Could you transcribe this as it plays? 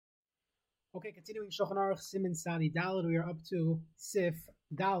Okay, continuing Shulchan Aruch Siman Sadi Daled, we are up to Sif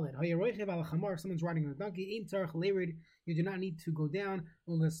Daled. Someone's riding on a donkey. You do not need to go down.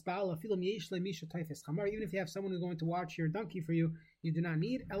 Even if you have someone who's going to watch your donkey for you, you do not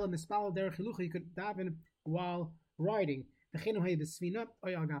need. You could daven while riding. If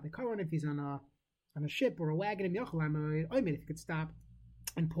he's on a ship or a wagon, if you could stop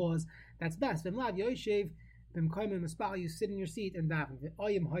and pause, that's best. You sit in your seat and daven.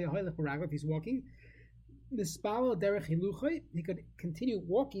 If he's walking, he could continue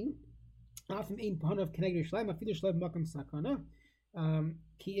walking. Even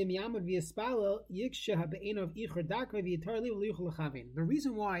the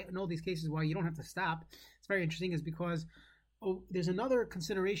reason why in all these cases why you don't have to stop, it's very interesting, is because there's another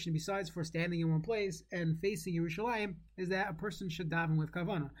consideration besides for standing in one place and facing Yerushalayim, is that a person should daven with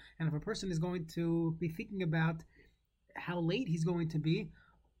kavana. And if a person is going to be thinking about how late he's going to be,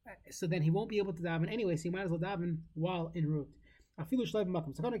 so then he won't be able to daven anyway, so he might as well daven while en route. It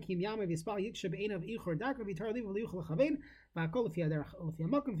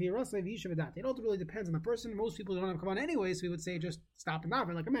ultimately depends on the person. Most people don't have kavana anyway, so we would say just stop and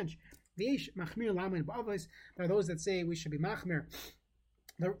daven like a mensch. There are those that say we should be machmir.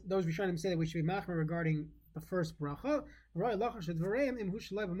 Those Rishonim say that we should be machmir regarding the first bracha.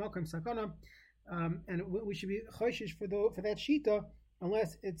 And we should be choshish for that shita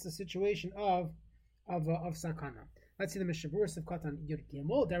unless it's a situation of sakana. Let's see the Mishabur of Katan Yud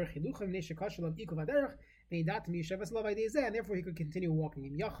Gimel Derech Hiluchem Neshe Kashalov Ikuv Aderech Veidat Mishavas Lav Aidezeh, and therefore he could continue walking.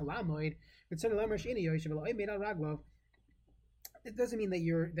 Im Yachal Amoid V'Tzon Lamer Sheni Yoshev Lo Made Raglov. It doesn't mean that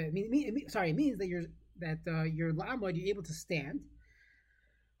it means that your lamoid, you're able to stand.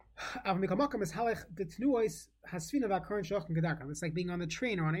 It's like being on the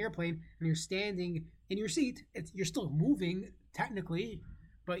train or on an airplane and you're standing in your seat. You're still moving technically,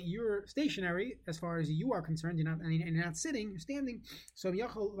 but you're stationary as far as you are concerned. You're not sitting, you're standing. So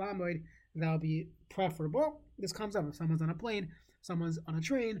yachol lamoid, that'll be preferable. This comes up if someone's on a plane, someone's on a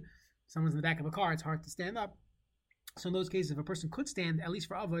train, someone's in the back of a car. It's hard to stand up. So in those cases, if a person could stand, at least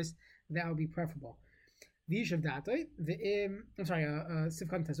for avos, that would be preferable. If you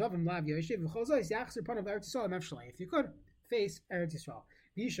could face Eretz Yisrael.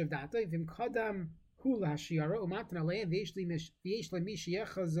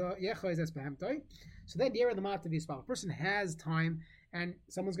 So then the area of the mat is, if a person has time and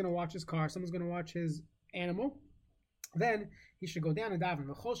someone's going to watch his car, someone's going to watch his animal, then he should go down and daven.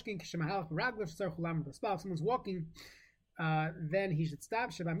 If someone's walking, then he should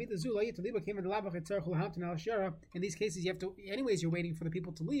stop. In these cases, you have to, anyways, you're waiting for the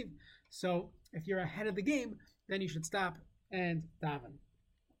people to leave. So if you're ahead of the game, then you should stop and daven.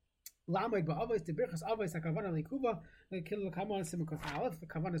 The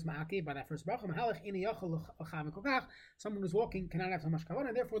kavanah is ma'aki by that first bracha. Someone who's walking cannot have so much kavanah,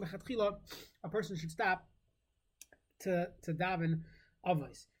 and therefore the chatchila, a person should stop to daven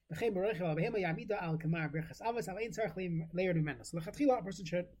avos. So the chatchila, a person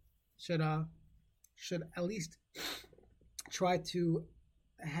should at least try to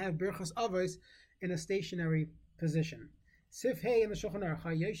have birchas avos in a stationary position. Sif hey in the Shulchan Aruch.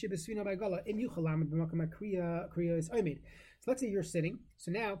 So let's say you're sitting.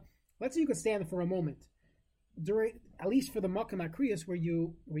 So now let's say you could stand for a moment during, at least for the makam akriyas where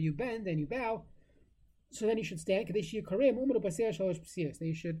you bend and you bow. So then you should stand. You should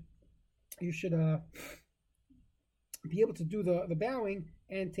be able to do the bowing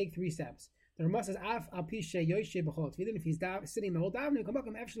and take 3 steps. The Rama says af al pishe yoshe b'chol. Even if he's sitting the whole davening,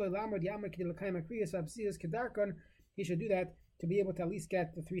 he should do that to be able to at least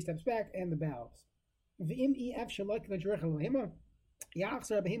get the 3 steps back and the bows. The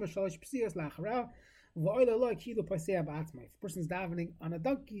person's davening on a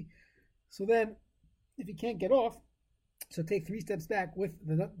donkey, so then if he can't get off, so take 3 steps back with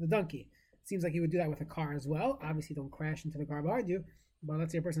the donkey. It seems like he would do that with a car as well. Obviously, don't crash into the car behind you. But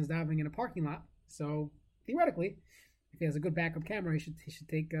let's say a person's davening in a parking lot. So theoretically, if he has a good backup camera, he should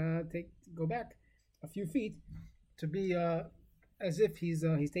go back a few feet to be as if he's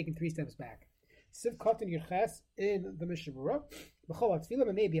taking 3 steps back. Siv Katan Yerches in the Mishabura. B'chol Tfilah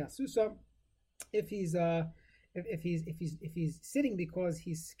and maybe Asusa. If he's sitting because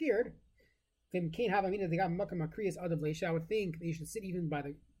he's scared, I would think that you should sit even by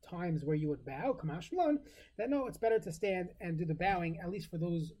the times where you would bow. That no, it's better to stand and do the bowing at least for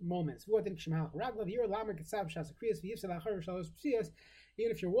those moments. Even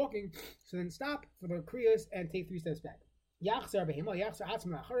if you're walking, so then stop for the kriyas and take 3 steps back.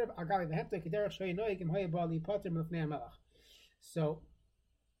 So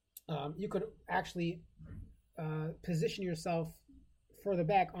You could actually position yourself further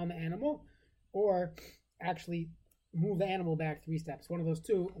back on the animal, or actually move the animal back 3 steps. One of those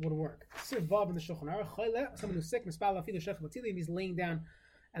two would work. Someone who's sick, he's laying down,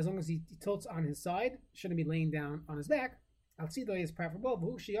 as long as he tilts on his side, shouldn't be laying down on his back. Al-Tzidoi is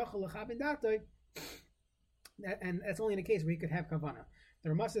preferable, and that's only in a case where you could have kavana.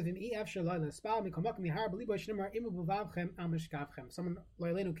 There must have been someone who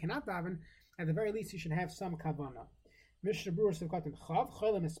cannot daven, at the very least, you should have some kavana. An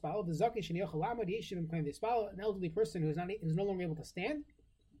elderly person who is no longer able to stand,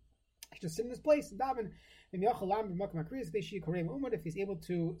 he should sit in his place and daven. If he's able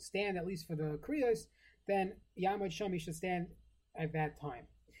to stand at least for the kriyas, then Yamad Shami should stand at that time.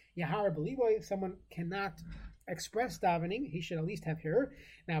 Yahara Beliboy, if someone cannot express davening, he should at least have here.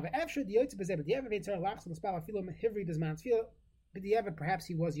 Now, perhaps he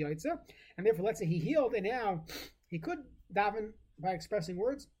was Yaitza, and therefore, let's say he healed, and now he could daven by expressing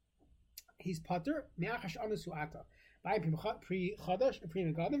words. He's pater. Now, if at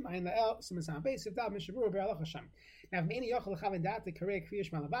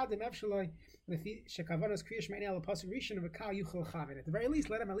the very least,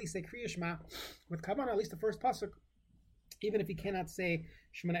 let him at least say Kriya Shema with Kavana, at least the first pasuk, even if he cannot say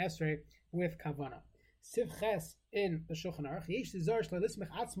Shemana Esrei with Kavana. Siv Ches in the Shulchan Aruch, Yesh Zar Shlelismech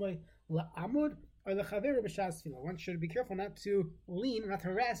Atzmoi LaAmud or LaChaver B'Shas Tefillah. One should be careful not to lean, not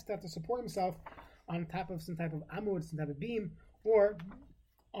to rest, not to support himself on top of some type of amud, some type of beam, or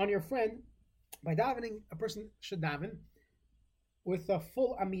on your friend. By davening, a person should daven with a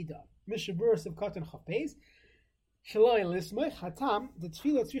full amida. Mishabur of cotton chafpes. Shaloi lismich hatam the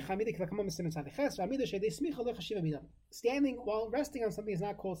tefillah tzrich amida k'lakamam misin inside the ches amida shedei smicha lechashiv amida. Standing while resting on something is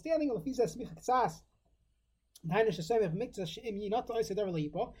not called standing. Or lefiza smicha k'tzas.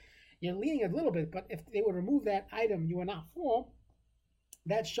 You're leaning a little bit, but if they would remove that item, you will not fall.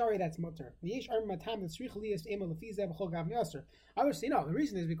 That's shari, that's mutter. Obviously, no. The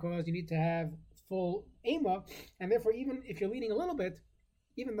reason is because you need to have full ema, and therefore, even if you're leaning a little bit,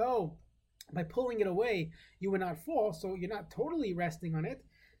 even though by pulling it away you would not fall, so you're not totally resting on it,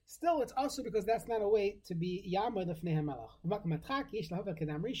 still it's also because that's not a way to be yamad lefnei hamelach.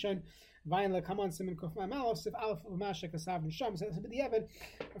 If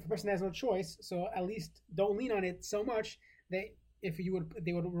a person has no choice, so at least don't lean on it so much that if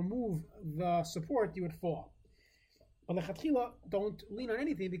they would remove the support, you would fall. But lechatchila, don't lean on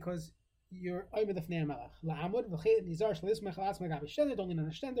anything because you're oimed lefnei hamelach. La'amud v'chei nizar shalismech la'atzma gabi shtender. Don't lean on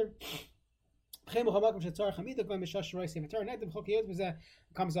a shtender.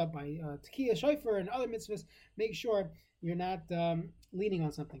 Comes up by Tekiya, Shofar, and other mitzvahs. Make sure you're not leaning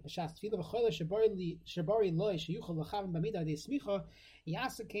on something. So let's say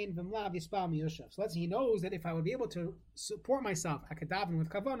he knows that if I would be able to support myself, I could daven with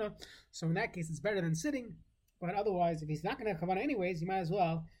kavana. So in that case, it's better than sitting. But otherwise, if he's not going to have kavana anyways, you might as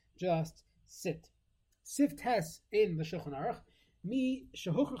well just sit. Sif tes in the Shulchan Aruch.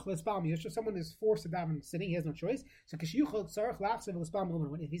 Someone is forced to daven sitting, he has no choice. So if he's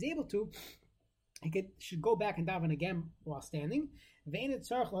able to, he should go back and daven again while standing. He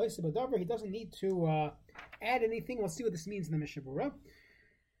doesn't need to add anything. We'll see what this means in the Mishabura.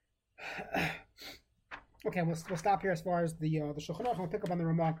 Okay, we'll stop here as far as the Shulchan Aruch. We'll pick up on the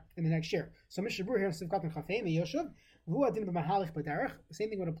Ramah in the next year. So Mishabura here, the same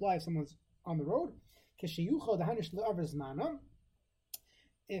thing would apply if someone's on the road.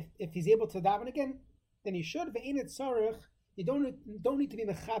 If he's able to daven again, then he should. You don't need to be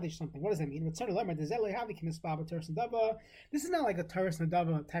mechadish something. What does that mean? This is not like a Taurus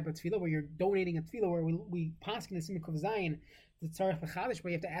Nadava type of tefillah where you're donating a tefillah where we pass in the Simon Kuf Zayin the tzarech v'chadish,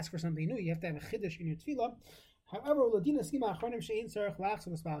 where you have to ask for something new. You have to have a chiddush in your tefillah. However, the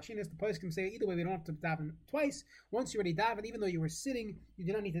poskim say either way we don't have to daven twice. Once you already daven, even though you were sitting, you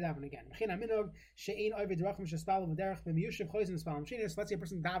do not need to daven again. So let's say a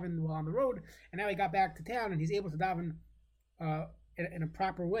person davened while on the road, and now he got back to town and he's able to daven in a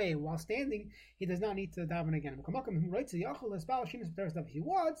proper way while standing. He does not need to daven again. If he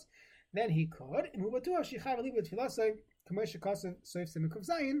wants, then he could.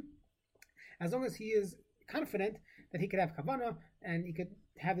 As long as he is confident that he could have kavana and he could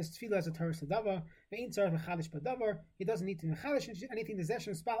have this tefillah as a Taurus Nadava. He doesn't need to mechadish anything. The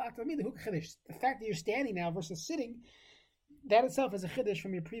fact that you're standing now versus sitting, that itself is a chiddush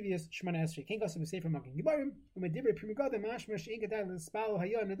from your previous Shemana Esrei.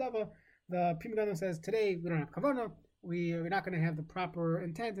 The Pri Megadim says today we don't have kavana. We're not going to have the proper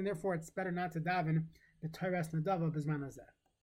intent, and therefore it's better not to daven the Taurus Nadava b'zman hazeh.